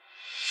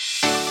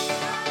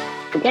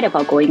forget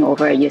about going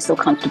over. You're so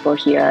comfortable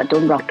here.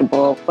 Don't rock the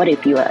boat. What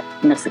if you are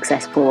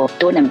successful?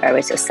 Don't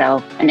embarrass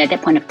yourself. And at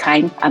that point of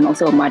time, I'm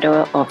also a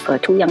mother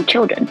of 2 young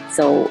children.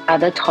 So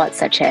other thoughts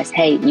such as,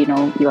 hey,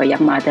 you're a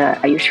young mother.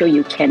 Are you sure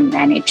you can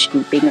manage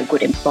being a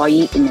good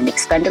employee in an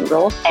expanded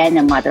role and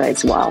a mother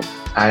as well?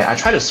 I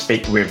try to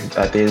speak with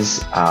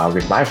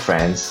with my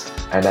friends,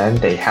 and then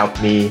they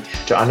help me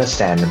to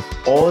understand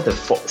all the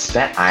thoughts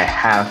that I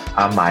have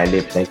are my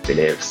limiting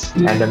beliefs.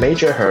 And the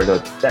major hurdle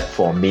that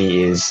for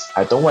me is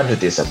I don't want to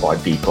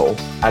disappoint people.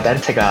 I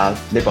then take a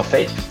leap of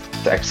faith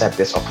to accept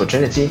this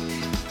opportunity,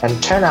 and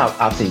turn out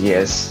after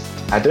years,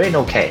 I'm doing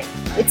okay.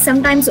 It's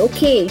sometimes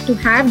okay to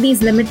have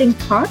these limiting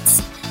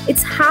thoughts.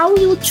 It's how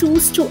you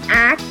choose to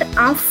act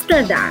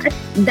after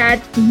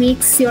that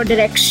makes your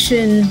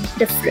direction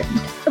different.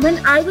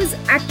 When I was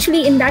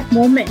actually in that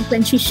moment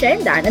when she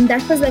shared that, and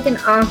that was like an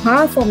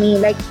aha for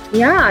me,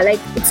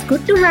 it's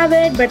good to have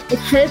it, but it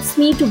helps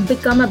me to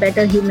become a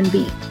better human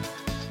being.